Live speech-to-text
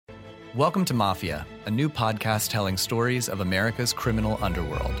Welcome to Mafia, a new podcast telling stories of America's criminal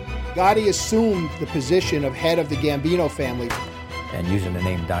underworld. Gotti assumed the position of head of the Gambino family. And using the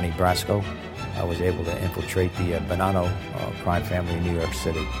name Donnie Brasco, I was able to infiltrate the Bonanno crime family in New York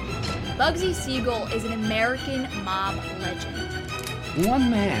City. Bugsy Siegel is an American mob legend.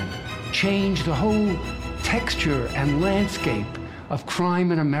 One man changed the whole texture and landscape of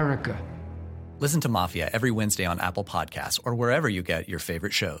crime in America. Listen to Mafia every Wednesday on Apple Podcasts or wherever you get your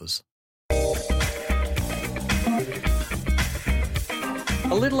favorite shows.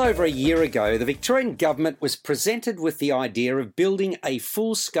 A little over a year ago, the Victorian government was presented with the idea of building a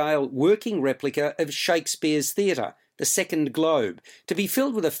full-scale working replica of Shakespeare's theatre, the Second Globe, to be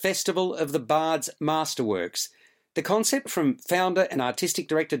filled with a festival of the Bard's masterworks. The concept from founder and artistic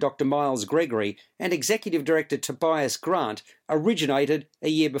director Dr. Miles Gregory and executive director Tobias Grant originated a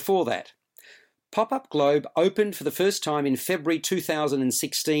year before that. Pop-Up Globe opened for the first time in February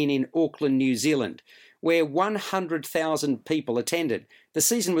 2016 in Auckland, New Zealand, where 100,000 people attended. The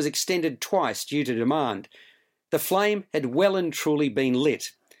season was extended twice due to demand. The flame had well and truly been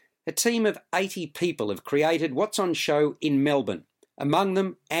lit. A team of 80 people have created what's on show in Melbourne. Among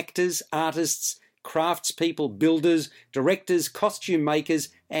them, actors, artists, craftspeople, builders, directors, costume makers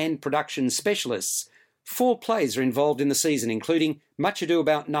and production specialists. 4 plays are involved in the season, including Much Ado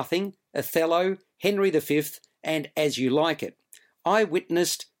About Nothing, Othello, Henry V and As You Like It. I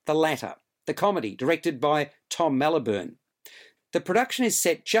witnessed the latter, the comedy directed by Tom Malibran. The production is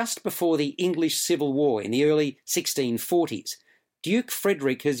set just before the English Civil War in the early 1640s. Duke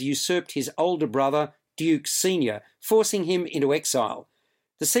Frederick has usurped his older brother, Duke Senior, forcing him into exile.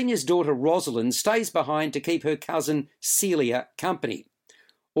 The senior's daughter Rosalind stays behind to keep her cousin Celia company.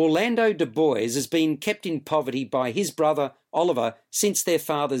 Orlando Du Bois has been kept in poverty by his brother Oliver since their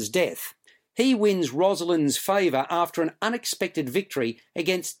father's death. He wins Rosalind's favour after an unexpected victory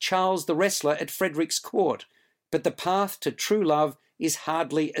against Charles the Wrestler at Frederick's court. But the path to true love is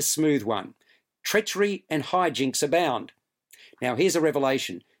hardly a smooth one. Treachery and hijinks abound. Now here's a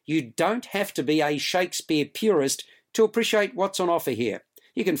revelation. You don't have to be a Shakespeare purist to appreciate what's on offer here.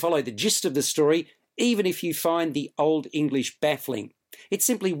 You can follow the gist of the story even if you find the Old English baffling. It's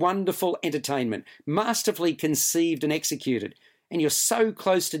simply wonderful entertainment, masterfully conceived and executed. And you're so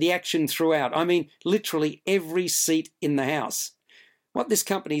close to the action throughout. I mean, literally every seat in the house. What this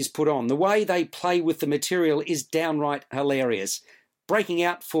company's put on, the way they play with the material is downright hilarious. Breaking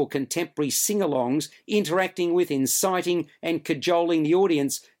out for contemporary sing-alongs, interacting with, inciting and cajoling the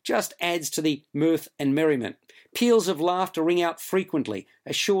audience just adds to the mirth and merriment. Peals of laughter ring out frequently,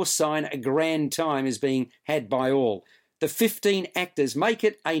 a sure sign a grand time is being had by all. The 15 actors make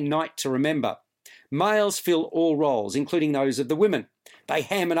it a night to remember. Males fill all roles, including those of the women. They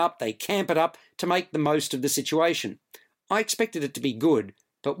ham it up, they camp it up to make the most of the situation. I expected it to be good,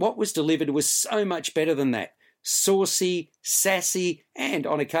 but what was delivered was so much better than that. Saucy, sassy, and,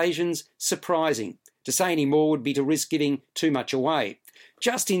 on occasions, surprising. To say any more would be to risk giving too much away.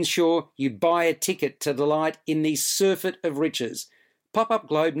 Just ensure you buy a ticket to delight in the surfeit of riches. Pop-Up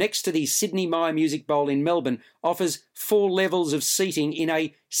Globe, next to the Sydney Myer Music Bowl in Melbourne, offers 4 levels of seating in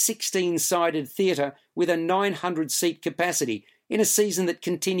a 16-sided theatre with a 900-seat capacity in a season that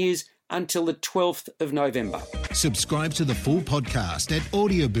continues until the 12th of November. Subscribe to the full podcast at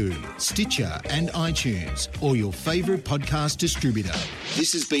Audioboom, Stitcher and iTunes, or your favourite podcast distributor.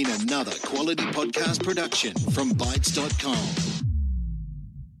 This has been another quality podcast production from Bytes.com.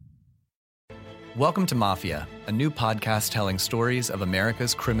 Welcome to Mafia, a new podcast telling stories of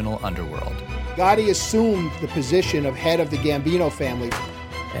America's criminal underworld. Gotti assumed the position of head of the Gambino family.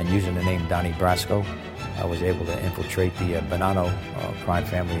 And using the name Donnie Brasco, I was able to infiltrate the Bonanno crime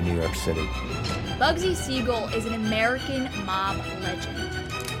family in New York City. Bugsy Siegel is an American mob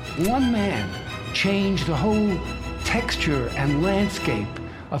legend. One man changed the whole texture and landscape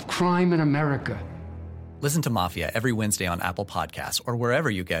of crime in America. Listen to Mafia every Wednesday on Apple Podcasts or wherever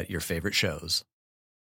you get your favorite shows.